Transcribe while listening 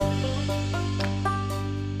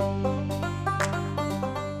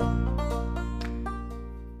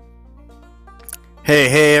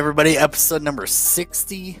Hey, everybody, episode number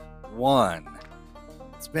 61.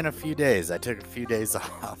 It's been a few days. I took a few days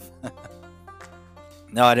off.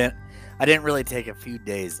 No, I didn't really take a few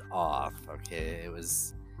days off, okay?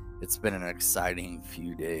 It's been an exciting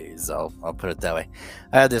few days. I'll put it that way.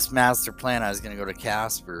 I had this master plan. I was going to go to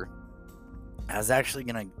Casper. I was actually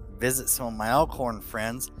going to visit some of my Elkhorn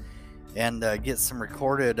friends and get some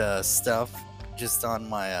recorded stuff just on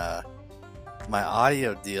my my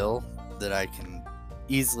audio deal that I can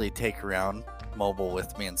easily take around mobile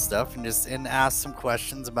with me and stuff, and ask some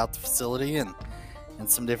questions about the facility and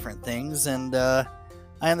some different things. And I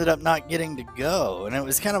ended up not getting to go, and it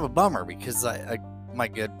was kind of a bummer because my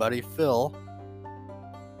good buddy Phil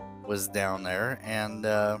was down there, and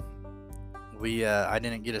I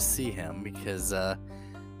didn't get to see him because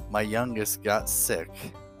my youngest got sick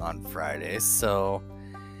on Friday, so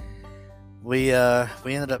we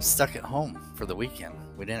ended up stuck at home for the weekend.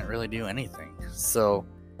 We didn't really do anything, so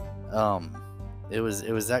it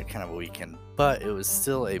was that kind of a weekend, but it was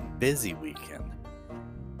still a busy weekend.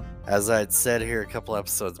 As I had said here a couple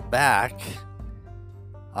episodes back,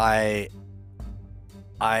 I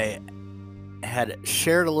had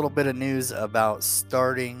shared a little bit of news about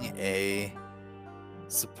starting a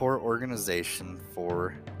support organization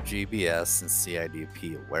for GBS and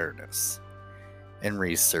CIDP awareness and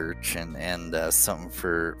research and something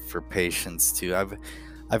for patients too.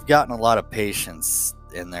 I've gotten a lot of patients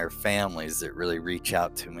and their families that really reach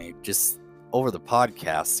out to me just over the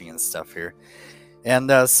podcasting and stuff here, and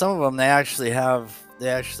some of them they actually have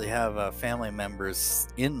family members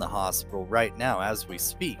in the hospital right now as we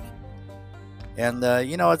speak. And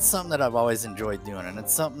it's something that I've always enjoyed doing, and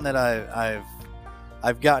it's something that I've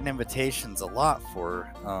gotten invitations a lot for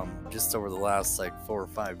just over the last 4 or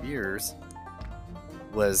 5 years,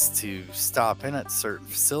 was to stop in at certain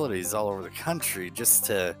facilities all over the country just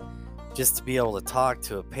to be able to talk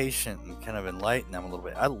to a patient and kind of enlighten them a little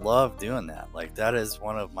bit. I love doing that. That is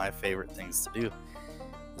one of my favorite things to do,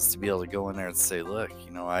 is to be able to go in there and say, look,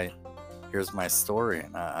 here's my story,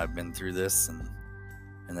 and I've been through this, and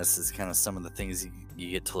this is kind of some of the things you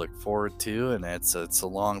get to look forward to, and it's a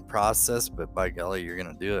long process, but by golly, you're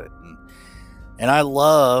gonna do it. And I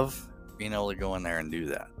love being able to go in there and do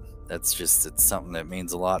that. It's something that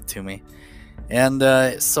means a lot to me. And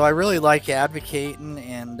so I really like advocating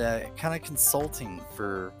and kind of consulting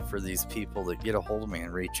for these people that get a hold of me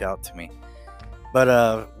and reach out to me. But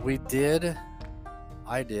I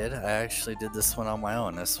actually did this one on my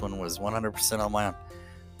own. This one was 100% on my own.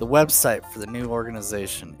 The website for the new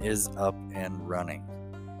organization is up and running.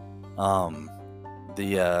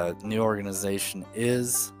 The new organization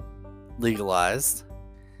is legalized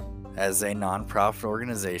as a nonprofit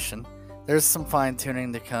organization. There's some fine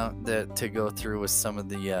tuning to go through with some of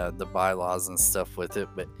the bylaws and stuff with it,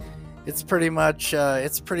 but it's pretty much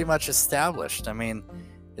established. I mean,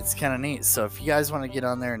 it's kind of neat. So if you guys want to get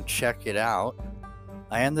on there and check it out,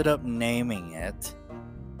 I ended up naming it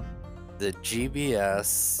the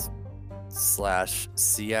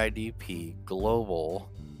GBS/CIDP Global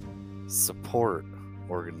Support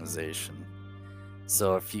Organization.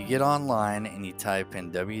 So if you get online and you type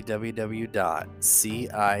in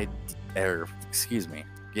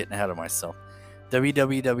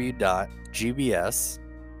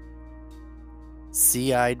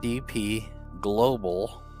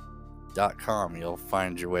you'll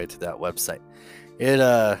find your way to that website.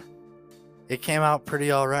 It came out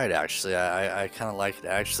pretty all right, actually. I kind of like it.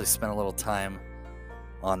 I actually spent a little time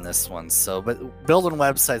on this one. But building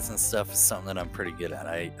websites and stuff is something that I'm pretty good at.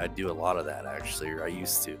 I do a lot of that, actually, or I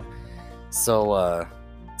used to. So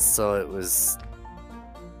it was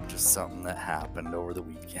just something that happened over the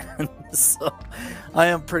weekend. So I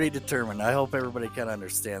am pretty determined. I hope everybody kind of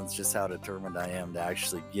understands just how determined I am to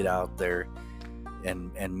actually get out there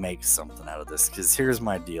and make something out of this. Because here's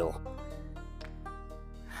my deal.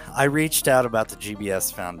 I reached out about the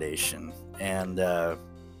GBS Foundation, and I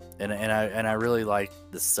really like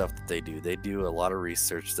the stuff that they do. They do a lot of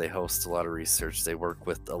research. They host a lot of research. They work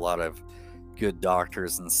with a lot of good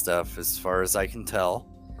doctors and stuff, as far as I can tell.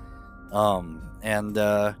 And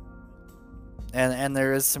there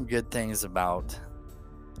is some good things about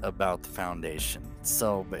the foundation.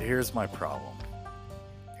 So, but here's my problem.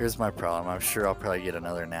 I'm sure I'll probably get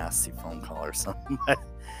another nasty phone call or something.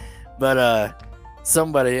 But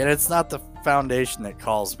somebody, and it's not the foundation that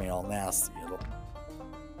calls me all nasty.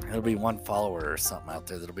 It'll be one follower or something out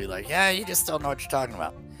there that'll be like, yeah, you just don't know what you're talking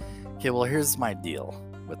about. Okay, well, here's my deal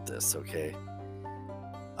with this, okay?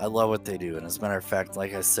 I love what they do, and as a matter of fact,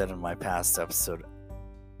 like I said in my past episode,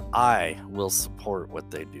 I will support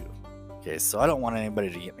what they do. Okay, so I don't want anybody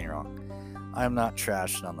to get me wrong. I'm not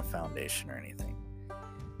trashing on the foundation or anything.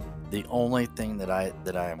 The only thing that I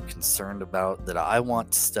am concerned about, that I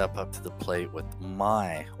want to step up to the plate with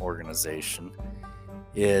my organization,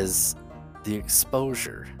 is the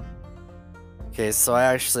exposure. Okay, so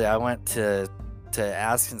I went to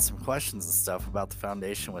asking some questions and stuff about the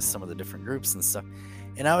foundation with some of the different groups and stuff,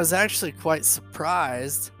 and I was actually quite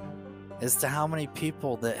surprised as to how many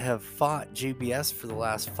people that have fought GBS for the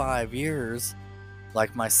last 5 years,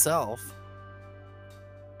 like myself,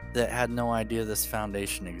 that had no idea this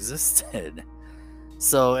foundation existed.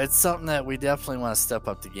 So it's something that we definitely want to step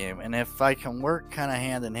up the game. And if I can work kind of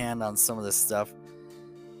hand in hand on some of this stuff,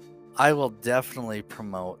 I will definitely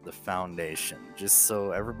promote the foundation. Just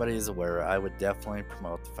so everybody is aware, I would definitely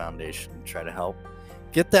promote the foundation and try to help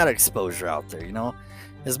get that exposure out there. You know,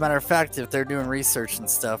 as a matter of fact, if they're doing research and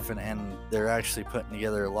stuff and they're actually putting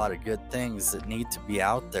together a lot of good things that need to be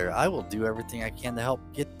out there, I will do everything I can to help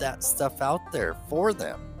get that stuff out there for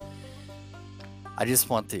them. I just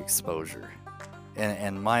want the exposure.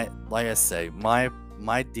 And like I say,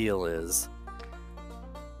 my deal is,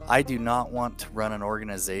 I do not want to run an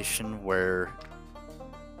organization where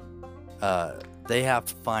they have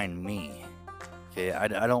to find me. Okay,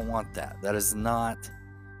 I don't want that. That is not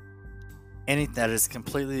anything. That is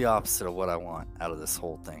completely the opposite of what I want out of this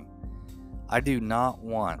whole thing. I do not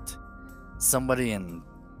want somebody in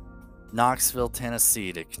Knoxville,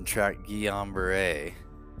 Tennessee to contract Guillain-Barre,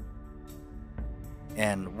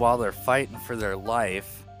 and while they're fighting for their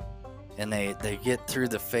life and they get through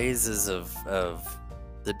the phases of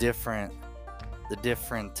the different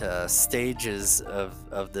stages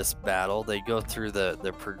of this battle, they go through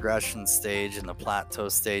the progression stage and the plateau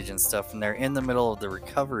stage and stuff, and they're in the middle of the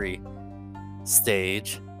recovery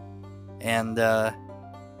stage, and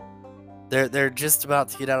they're just about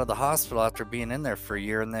to get out of the hospital after being in there for a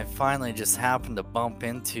year, and they finally just happen to bump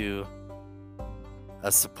into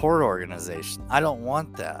a support organization. I don't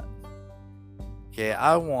want that. Okay,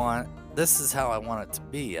 this is how I want it to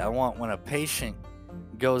be. I want, when a patient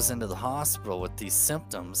goes into the hospital with these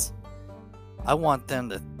symptoms, I want them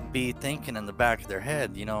to be thinking in the back of their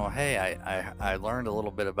head, you know, hey, I learned a little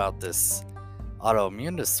bit about this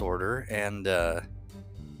autoimmune disorder, and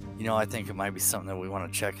you know, I think it might be something that we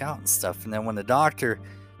want to check out and stuff. And then when the doctor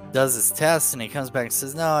does his tests and he comes back and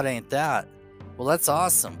says, no, it ain't that, well, that's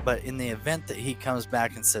awesome. But in the event that he comes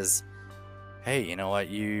back and says, hey, you know what,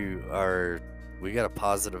 we got a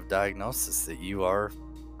positive diagnosis that you are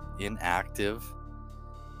inactive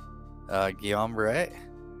Guillain-Barre,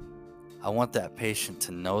 I want that patient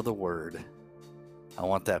to know the word. I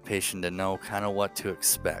want that patient to know kind of what to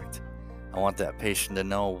expect. I want that patient to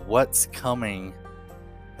know what's coming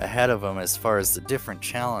ahead of them as far as the different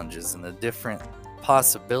challenges and the different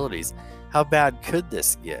possibilities. How bad could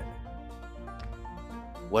this get?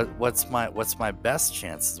 What's my best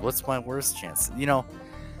chances? What's my worst chances? You know,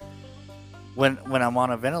 when I'm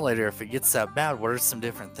on a ventilator, if it gets that bad, what are some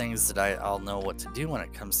different things that I'll know what to do when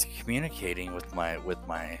it comes to communicating with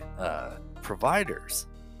my providers?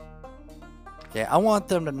 Okay, I want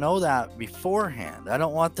them to know that beforehand. I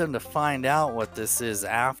don't want them to find out what this is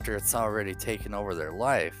after it's already taken over their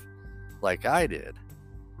life, like I did.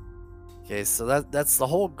 Okay, so that's the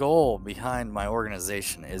whole goal behind my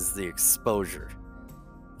organization, is the exposure.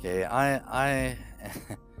 Okay, I'm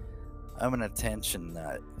an attention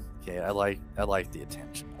nut. Okay, I like the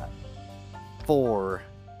attention nut for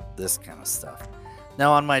this kind of stuff.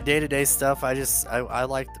 Now, on my day-to-day stuff, I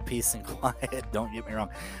like the peace and quiet. Don't get me wrong,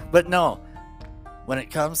 but no, when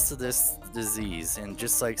it comes to this disease, and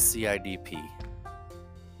just like CIDP,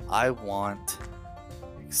 I want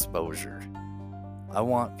exposure. I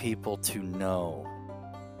want people to know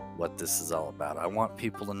what this is all about. I want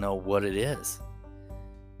people to know what it is.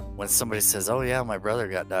 When somebody says, oh yeah, my brother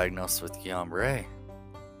got diagnosed with Guillain-Barre,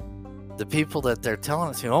 the people that they're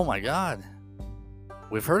telling it to, oh my God,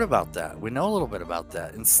 we've heard about that. We know a little bit about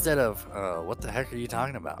that. Instead of, what the heck are you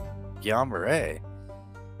talking about? Guillain-Barre?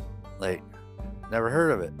 Like, never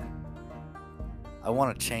heard of it. I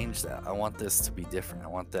want to change that. I want this to be different. I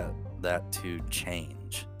want that to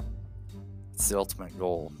change. It's the ultimate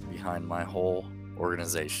goal behind my whole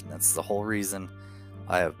organization. That's the whole reason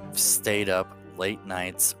I have stayed up late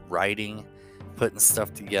nights writing, putting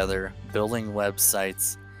stuff together, building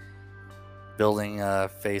websites, building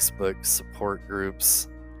Facebook support groups,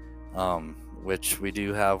 which we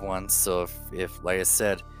do have one. So if like I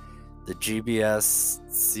said, the GBS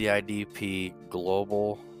CIDP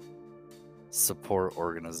Global Support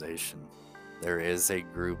Organization, there is a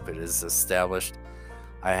group. It is established.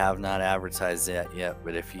 I have not advertised that yet,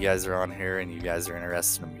 but if you guys are on here and you guys are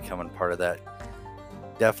interested in becoming part of that,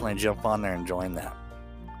 definitely jump on there and join that.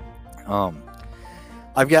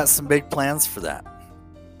 I've got some big plans for that.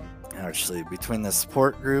 actually, between the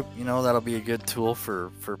support group, that'll be a good tool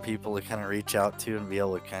for people to kind of reach out to and be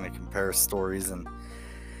able to kind of compare stories and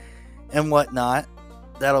whatnot.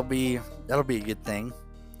 That'll be a good thing.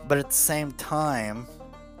 But at the same time,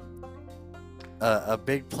 a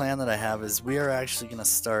big plan that I have is we are actually going to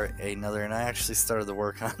start another, and I actually started the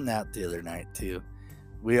work on that the other night too.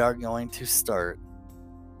 We are going to start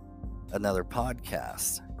another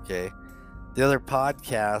podcast. Okay. The other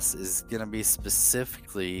podcast is going to be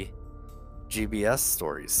specifically GBS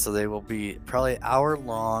stories. So they will be probably 1 hour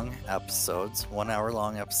long episodes,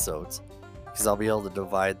 because I'll be able to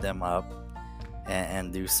divide them up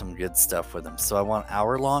and do some good stuff with them. So I want 1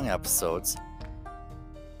 hour long episodes.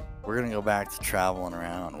 We're going to go back to traveling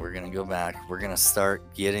around. We're going to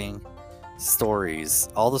start getting stories.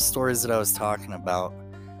 All the stories that I was talking about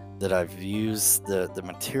that I've used the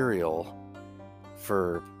material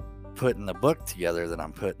for putting the book together that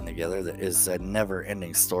I'm putting together, that is a never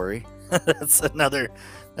ending story. that's another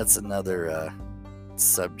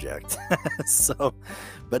subject.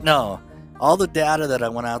 But no, all the data that I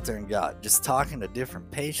went out there and got, just talking to different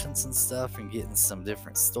patients and stuff and getting some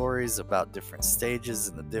different stories about different stages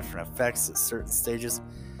and the different effects at certain stages,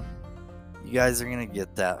 you guys are going to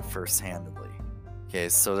get that first-handedly. Okay,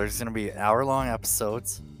 so there's going to be 1 hour long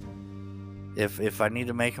episodes. If I need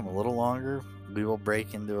to make them a little longer, we will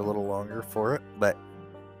break into a little longer for it, but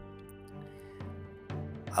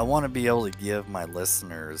I want to be able to give my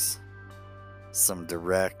listeners some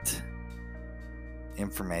direct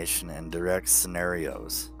information and direct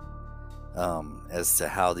scenarios as to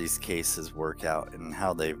how these cases work out and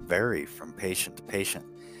how they vary from patient to patient.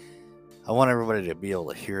 I want everybody to be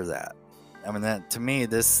able to hear that. I mean, that to me,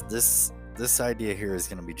 this idea here is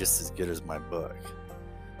going to be just as good as my book.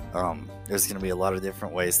 There's going to be a lot of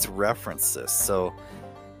different ways to reference this. So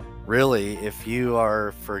really, if you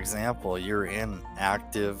are, for example, you're in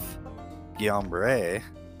active Guillain-Barre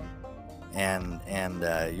and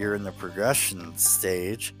you're in the progression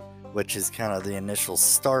stage, which is kind of the initial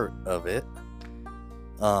start of it,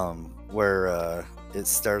 where it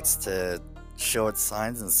starts to show its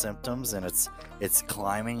signs and symptoms, and it's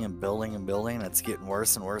climbing and building and building, and it's getting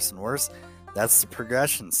worse and worse and worse. That's the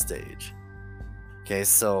progression stage. Okay,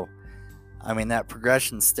 so I mean, that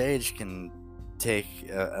progression stage can take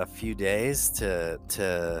a few days to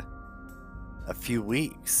a few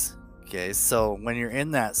weeks. Okay, so when you're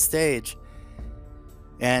in that stage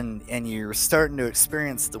and you're starting to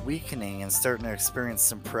experience the weakening and starting to experience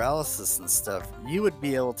some paralysis and stuff, you would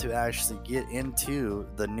be able to actually get into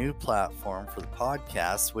the new platform for the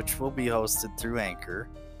podcast, which will be hosted through Anchor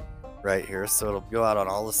right here. So it'll go out on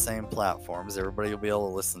all the same platforms. Everybody will be able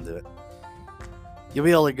to listen to it. You'll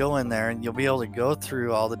be able to go in there and you'll be able to go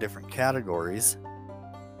through all the different categories,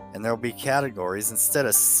 and there'll be categories instead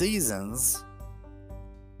of seasons.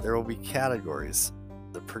 There will be categories,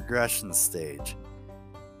 the progression stage,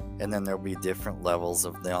 and then there'll be different levels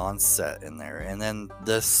of the onset in there, and then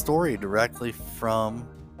the story directly from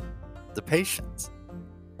the patient.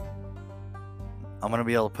 I'm going to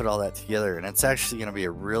be able to put all that together, and it's actually going to be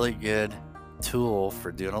a really good tool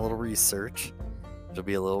for doing a little research. It'll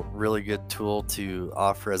be a really good tool to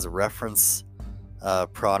offer as a reference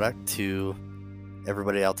product to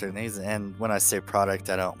everybody out there needs. And when I say product,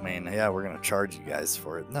 I don't mean, yeah, we're going to charge you guys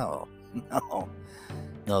for it. No,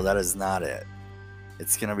 that is not it.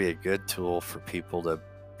 It's going to be a good tool for people to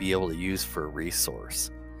be able to use for a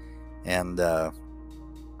resource. And I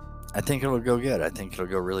think it'll go good. I think it'll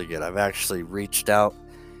go really good. I've actually reached out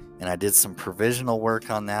and I did some provisional work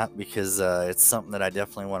on that because it's something that I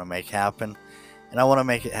definitely want to make happen. And I want to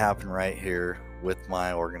make it happen right here with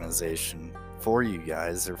my organization for you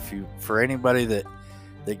guys, or for anybody that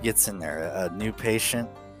gets in there, a new patient.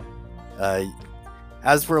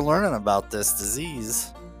 As we're learning about this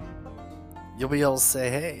disease, you'll be able to say,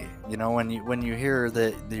 hey, when you hear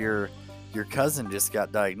that your cousin just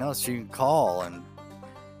got diagnosed, you can call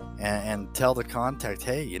and tell the contact,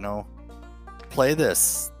 hey, play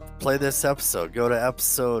this episode. Go to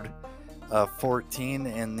episode 14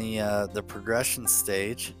 in the progression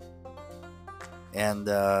stage, and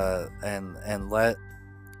let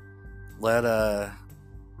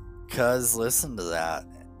cuz listen to that,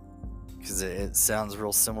 because it sounds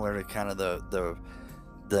real similar to kind of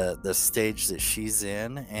the stage that she's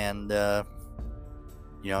in, and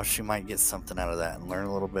she might get something out of that and learn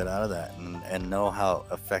a little bit out of that, and know how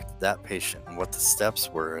it affected that patient and what the steps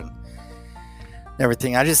were and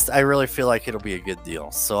everything. I really feel like it'll be a good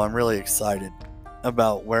deal. So I'm really excited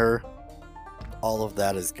about where all of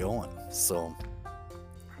that is going. So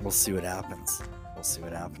we'll see what happens.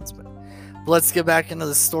 But let's get back into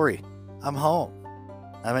the story. I'm home.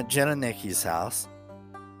 I'm at Jen and Nikki's house.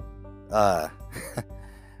 uh,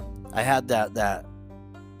 I had that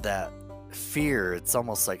fear. It's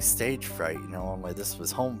almost like stage fright, only this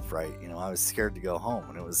was home fright. I was scared to go home,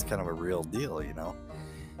 and it was kind of a real deal,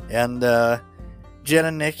 And Jen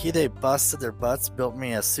and Nikki, they busted their butts, built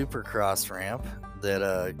me a supercross ramp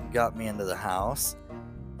that got me into the house.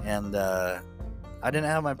 And I didn't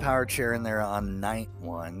have my power chair in there on night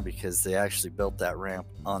one because they actually built that ramp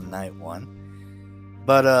on night one.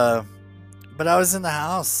 But I was in the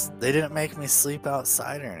house. They didn't make me sleep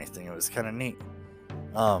outside or anything. It was kind of neat.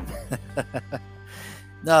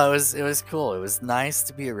 No, it was cool. It was nice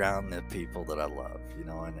to be around the people that I love,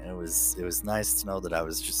 and it was nice to know that I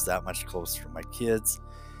was just that much closer to my kids.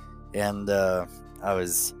 And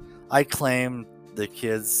I claim the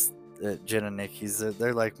kids, Jen and Nikki's,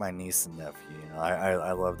 they're like my niece and nephew.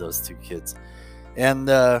 I love those two kids. And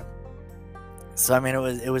so I mean,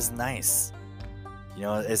 it was nice.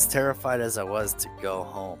 As terrified as I was to go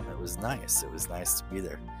home, it was nice. It was nice to be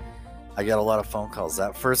there. I got a lot of phone calls.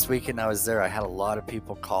 That first weekend I was there, I had a lot of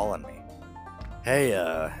people calling me. Hey,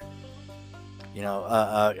 a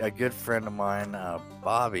good friend of mine,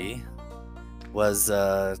 Bobby,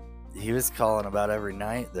 he was calling about every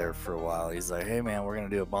night there for a while. He's like, hey man, we're going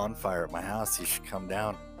to do a bonfire at my house. You should come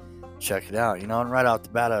down, check it out. And right off the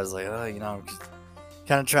bat, I was like, I'm just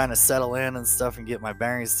kind of trying to settle in and stuff and get my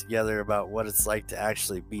bearings together about what it's like to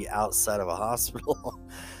actually be outside of a hospital.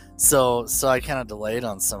 So I kind of delayed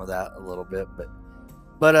on some of that a little bit, but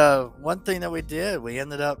one thing that we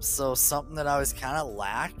ended up, something that I was kind of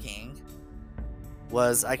lacking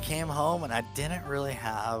was I came home and I didn't really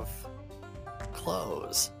have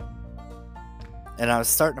clothes, and I was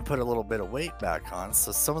starting to put a little bit of weight back on.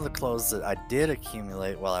 So some of the clothes that I did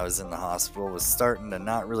accumulate while I was in the hospital was starting to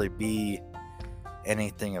not really be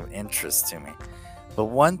anything of interest to me. But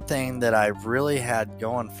one thing that I really had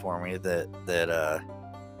going for me that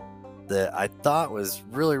I thought was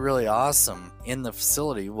really, really awesome in the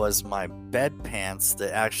facility was my bed pants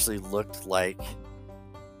that actually looked like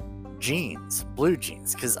jeans, blue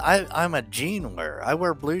jeans, because I'm a jean wearer. I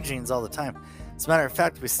wear blue jeans all the time. As a matter of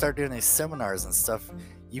fact, we start doing these seminars and stuff,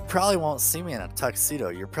 you probably won't see me in a tuxedo.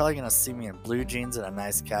 You're probably going to see me in blue jeans and a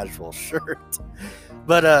nice casual shirt.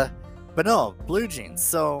 But no, blue jeans.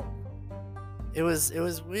 So I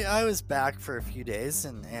was back for a few days,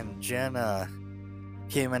 and Jen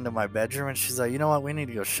came into my bedroom and she's like, you know what, we need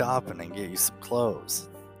to go shopping and get you some clothes.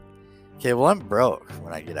 Okay, well, I'm broke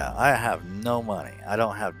when I get out. I have no money. I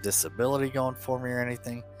don't have disability going for me or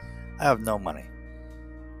anything. I have no money.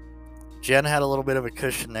 Jen had a little bit of a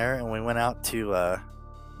cushion there, and we went out to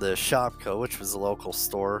the Shopco, which was a local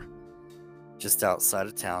store just outside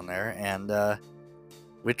of town there, and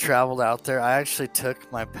we traveled out there. I actually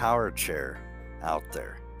took my power chair out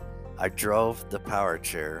there. I drove the power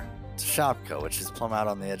chair to Shopco, which is plumb out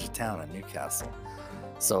on the edge of town in Newcastle.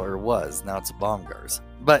 Now it's a Baumgars.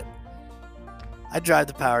 But I drive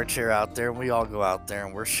the power chair out there, and we all go out there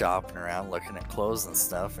and we're shopping around looking at clothes and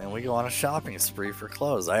stuff, and we go on a shopping spree for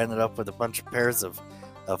clothes. I ended up with a bunch of pairs of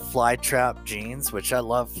fly trap jeans, which I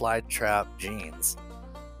love fly trap jeans.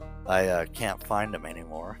 I can't find them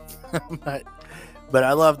anymore. but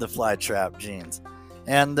I love the fly trap jeans.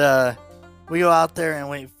 And we go out there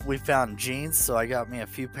and we found jeans, so I got me a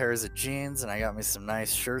few pairs of jeans and I got me some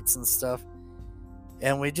nice shirts and stuff.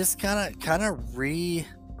 And we just kind of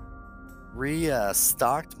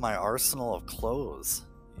stocked my arsenal of clothes.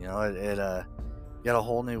 It got a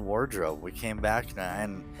whole new wardrobe. We came back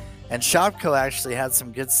and Shopco actually had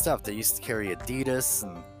some good stuff. They used to carry Adidas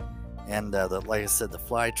and like I said, the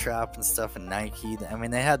Fly Trap and stuff, and Nike. I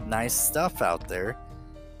mean, they had nice stuff out there.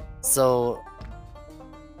 So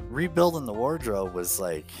rebuilding the wardrobe was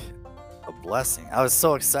like a blessing. I was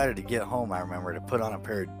so excited to get home, I remember, to put on a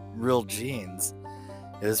pair of real jeans.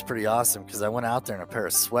 It was pretty awesome because I went out there in a pair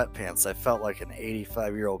of sweatpants. I felt like an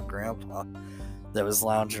 85-year-old grandpa that was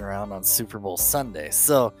lounging around on Super Bowl Sunday.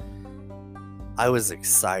 So I was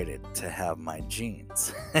excited to have my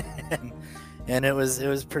jeans. And it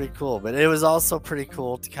was pretty cool. But it was also pretty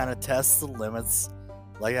cool to kind of test the limits,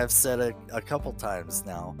 like I've said a couple times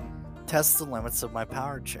now, test the limits of my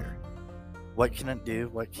power chair. What can it do?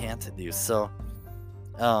 What can't it do? So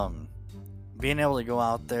being able to go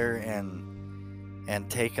out there and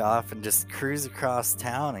take off and just cruise across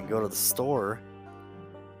town and go to the store,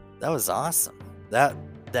 that was awesome. That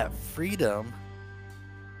freedom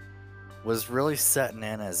was really setting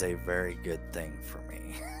in as a very good thing for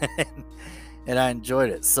me. And I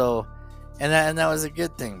enjoyed it. So and that was a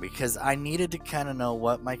good thing because I needed to kind of know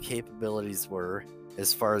what my capabilities were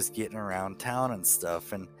as far as getting around town and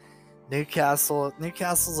stuff. And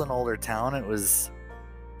Newcastle's an older town. It was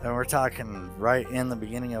And we're talking right in the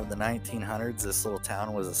beginning of the 1900s, this little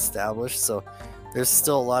town was established. So there's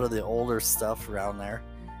still a lot of the older stuff around there.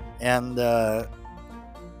 And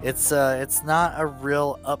it's not a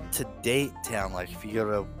real up-to-date town like if you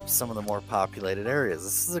go to some of the more populated areas.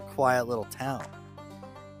 This is a quiet little town.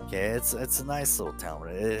 Okay, it's a nice little town, but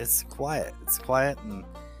it's quiet. It's quiet,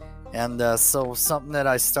 and so something that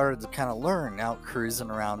I started to kind of learn out cruising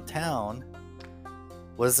around town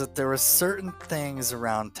was that there were certain things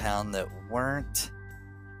around town that weren't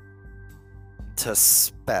to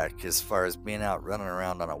spec as far as being out running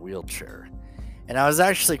around on a wheelchair. And I was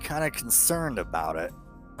actually kind of concerned about it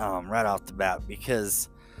right off the bat, because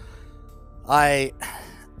I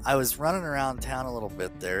was running around town a little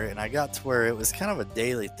bit there, and I got to where it was kind of a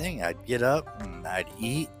daily thing. I'd get up and I'd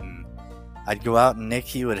eat, and I'd go out, and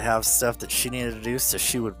Nikki would have stuff that she needed to do, so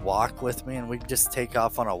she would walk with me, and we'd just take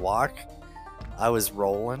off on a walk. I was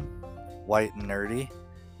rolling, white and nerdy,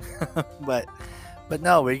 but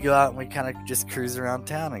no, we'd go out and we kind of just cruise around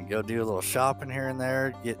town and go do a little shopping here and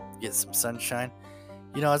there, get some sunshine.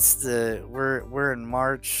 You know, we're in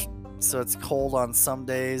March, so it's cold on some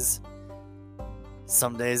days.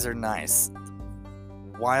 Some days are nice.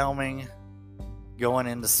 Wyoming, going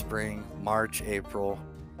into spring, March, April,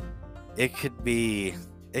 it could be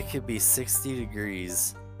 60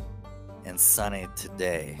 degrees and sunny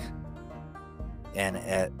today. And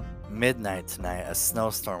at midnight tonight, a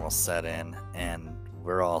snowstorm will set in, and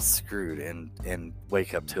we're all screwed and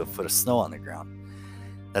wake up to a foot of snow on the ground.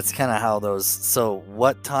 That's kind of how those. So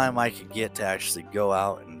what time I could get to actually go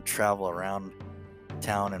out and travel around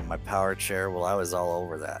town in my power chair, well, I was all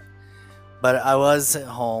over that. But I was at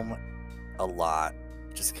home a lot,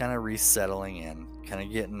 just kind of resettling in, kind of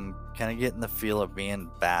getting the feel of being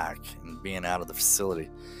back and being out of the facility.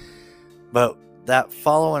 But that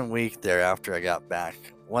following week there, after I got back,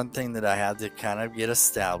 one thing that I had to kind of get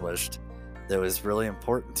established that was really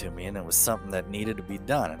important to me, and it was something that needed to be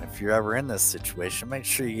done. And if you're ever in this situation, make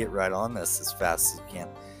sure you get right on this as fast as you can.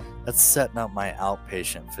 That's setting up my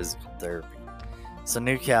outpatient physical therapy. So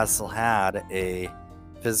Newcastle had a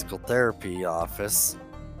physical therapy office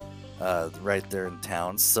right there in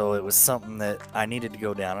town. So it was something that I needed to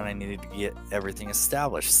go down, and I needed to get everything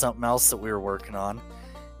established. Something else that we were working on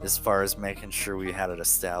as far as making sure we had it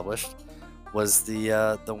established was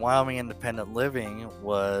the Wyoming Independent Living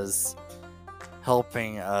was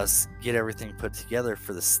helping us get everything put together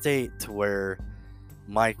for the state to where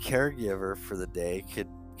my caregiver for the day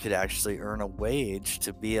could actually earn a wage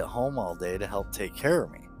to be at home all day to help take care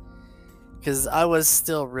of me, because I was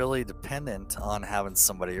still really dependent on having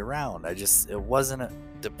somebody around. It wasn't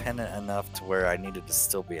dependent enough to where I needed to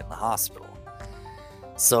still be in the hospital.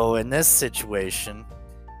 So in this situation,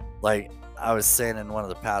 like I was saying in one of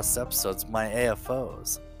the past episodes, my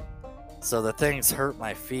AFOs, so the things hurt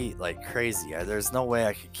my feet like crazy. There's no way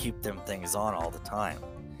I could keep them things on all the time.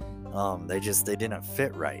 They didn't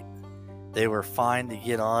fit right. They were fine to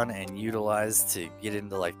get on and utilize to get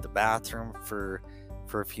into like the bathroom for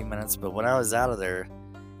a few minutes, but when I was out of there,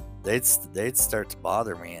 they'd start to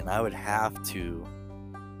bother me, and I would have to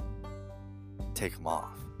take them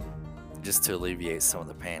off just to alleviate some of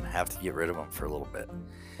the pain. I have to get rid of them for a little bit,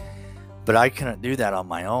 but I couldn't do that on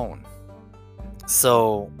my own.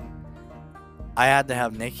 So I had to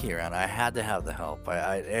have Nikki around. I had to have the help.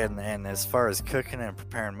 And as far as cooking and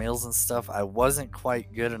preparing meals and stuff, I wasn't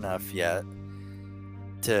quite good enough yet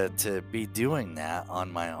to be doing that on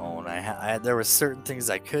my own. There were certain things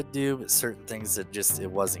I could do, but certain things that it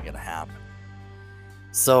wasn't going to happen.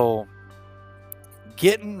 So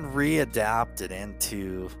getting readapted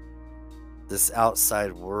into this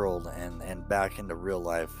outside world and back into real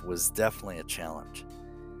life was definitely a challenge.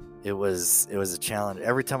 It was a challenge.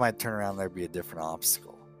 Every time I'd turn around, there'd be a different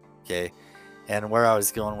obstacle. Okay. And where I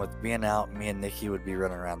was going with being out, me and Nikki would be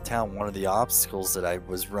running around town. One of the obstacles that I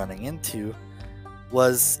was running into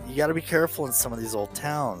was you got to be careful in some of these old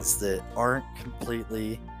towns that aren't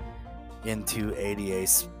completely into ADA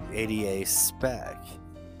spec.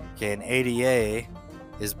 Okay. And ADA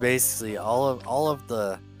is basically all of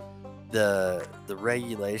the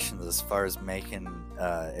regulations as far as making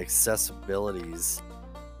accessibilities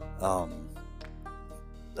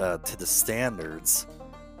to the standards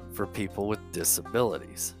for people with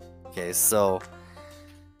disabilities. Okay, so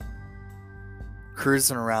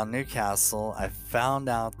cruising around Newcastle, I found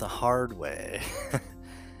out the hard way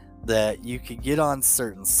that you could get on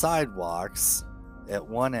certain sidewalks at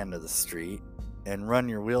one end of the street and run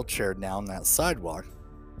your wheelchair down that sidewalk,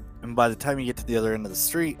 and by the time you get to the other end of the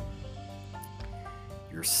street,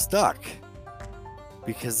 you're stuck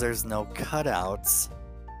because there's no cutouts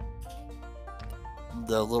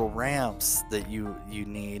the little ramps that you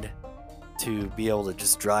need to be able to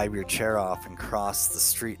just drive your chair off and cross the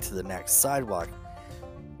street to the next sidewalk.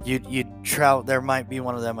 You'd trout, there might be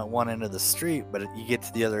one of them at one end of the street, but you get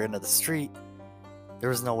to the other end of the street, there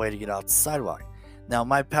was no way to get off the sidewalk. Now,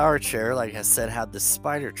 my power chair, like I said, had the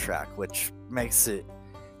spider track, which makes it,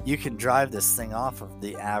 you can drive this thing off of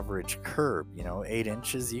the average curb, 8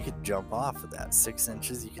 inches, you could jump off of that. 6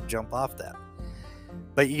 inches, you could jump off that.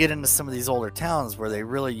 But you get into some of these older towns where they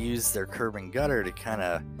really use their curb and gutter to kind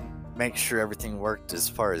of make sure everything worked as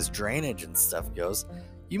far as drainage and stuff goes.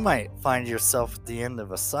 You might find yourself at the end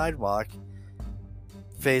of a sidewalk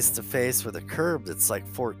face to face with a curb that's like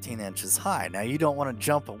 14 inches high. Now, you don't want to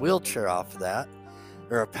jump a wheelchair off of that,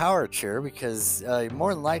 or a power chair, because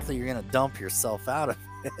more than likely you're going to dump yourself out of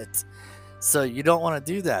it. So you don't want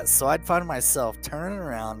to do that. So I'd find myself turning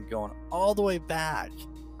around, going all the way back.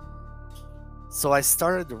 So I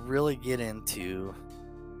started to really get into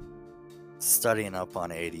studying up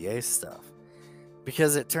on ADA stuff,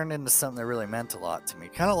 because it turned into something that really meant a lot to me.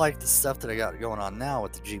 Kind of like the stuff that I got going on now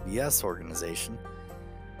with the GBS organization.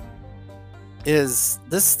 Is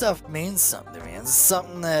this stuff means something to me. It's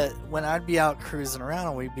something that when I'd be out cruising around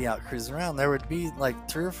and we'd be out cruising around, there would be like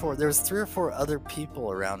there was 3 or 4 other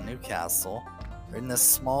people around Newcastle, in this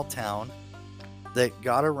small town, that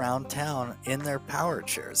got around town in their power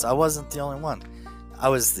chairs. I wasn't the only one. I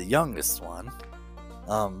was the youngest one.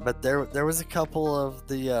 But there was a couple of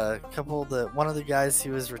one of the guys,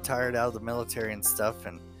 he was retired out of the military and stuff,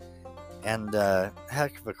 and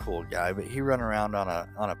heck of a cool guy, but he run around on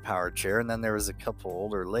a power chair. And then there was a couple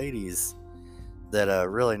older ladies that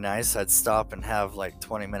really nice. I'd stop and have like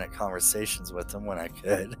 20-minute conversations with them when I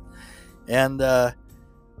could. And so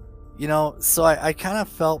I kind of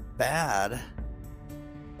felt bad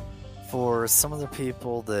for some of the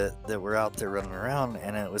people that were out there running around,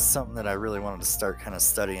 and it was something that I really wanted to start kind of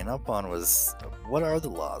studying up on. Was, what are the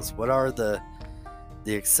laws? What are the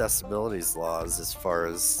accessibilities laws as far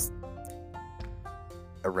as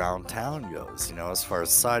around town goes, as far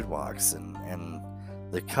as sidewalks and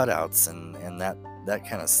the cutouts and that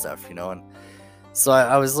kind of stuff, and so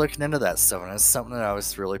I was looking into that stuff, and it's something that I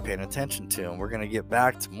was really paying attention to, and we're going to get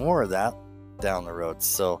back to more of that down the road.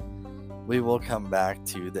 So we will come back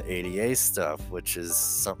to the ADA stuff, which is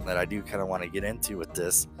something that I do kind of want to get into with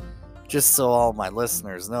this, just so all my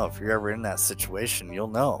listeners know. If you're ever in that situation, you'll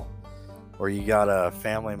know, or you got a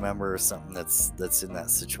family member or something that's in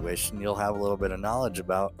that situation, you'll have a little bit of knowledge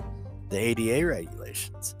about the ADA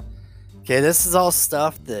regulations. Okay, this is all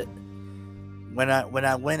stuff that when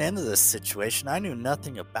I went into this situation, I knew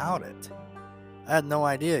nothing about it. I had no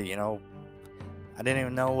idea, I didn't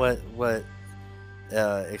even know what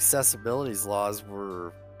accessibilities laws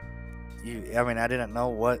were. I didn't know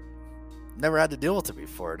what, never had to deal with it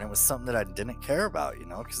before, and it was something that I didn't care about,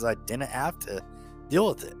 because I didn't have to deal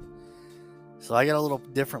with it. So I got a little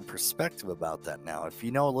different perspective about that now. If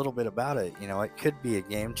you know a little bit about it, it could be a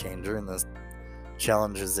game changer in the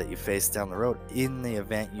challenges that you face down the road in the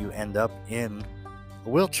event you end up in a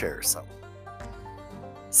wheelchair or something.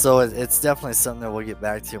 So it's definitely something that we'll get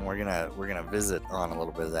back to, and we're gonna visit on a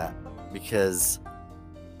little bit of that, because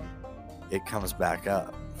it comes back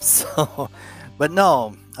up. So, but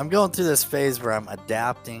no, I'm going through this phase where I'm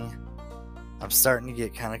adapting. I'm starting to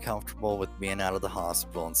get kind of comfortable with being out of the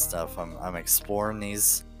hospital and stuff. I'm exploring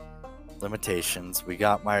these limitations. We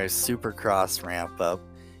got my Supercross ramp up.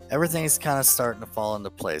 Everything's kind of starting to fall into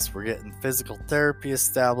place. We're getting physical therapy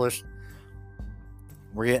established.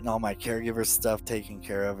 We're getting all my caregiver stuff taken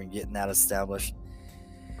care of and getting that established.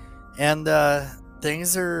 And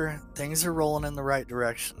things are rolling in the right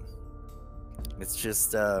direction. It's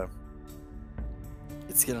just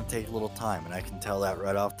it's gonna take a little time, and I can tell that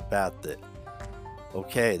right off the bat that,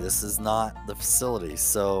 okay, this is not the facility.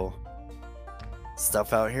 So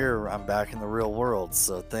stuff out here, I'm back in the real world,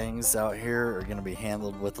 so things out here are going to be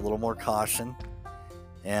handled with a little more caution.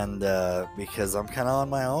 And because I'm kind of on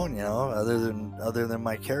my own, other than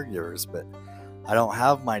my caregivers, but I don't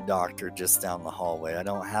have my doctor just down the hallway. I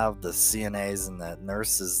don't have the CNAs and the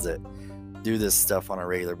nurses that do this stuff on a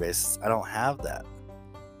regular basis. I don't have that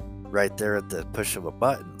right there at the push of a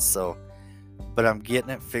button. So, but I'm getting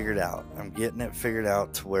it figured out. I'm getting it figured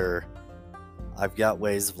out to where I've got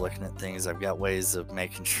ways of looking at things. I've got ways of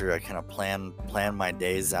making sure I kind of plan my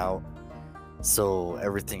days out, so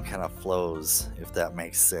everything kind of flows, if that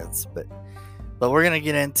makes sense. But we're going to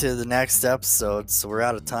get into the next episode, so we're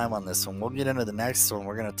out of time on this one. We'll get into the next one.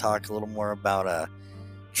 We're going to talk a little more about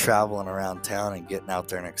traveling around town and getting out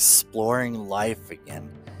there and exploring life again.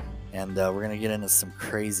 and we're going to get into some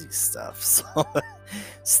crazy stuff. So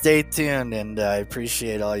stay tuned, and I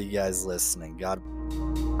appreciate all you guys listening. God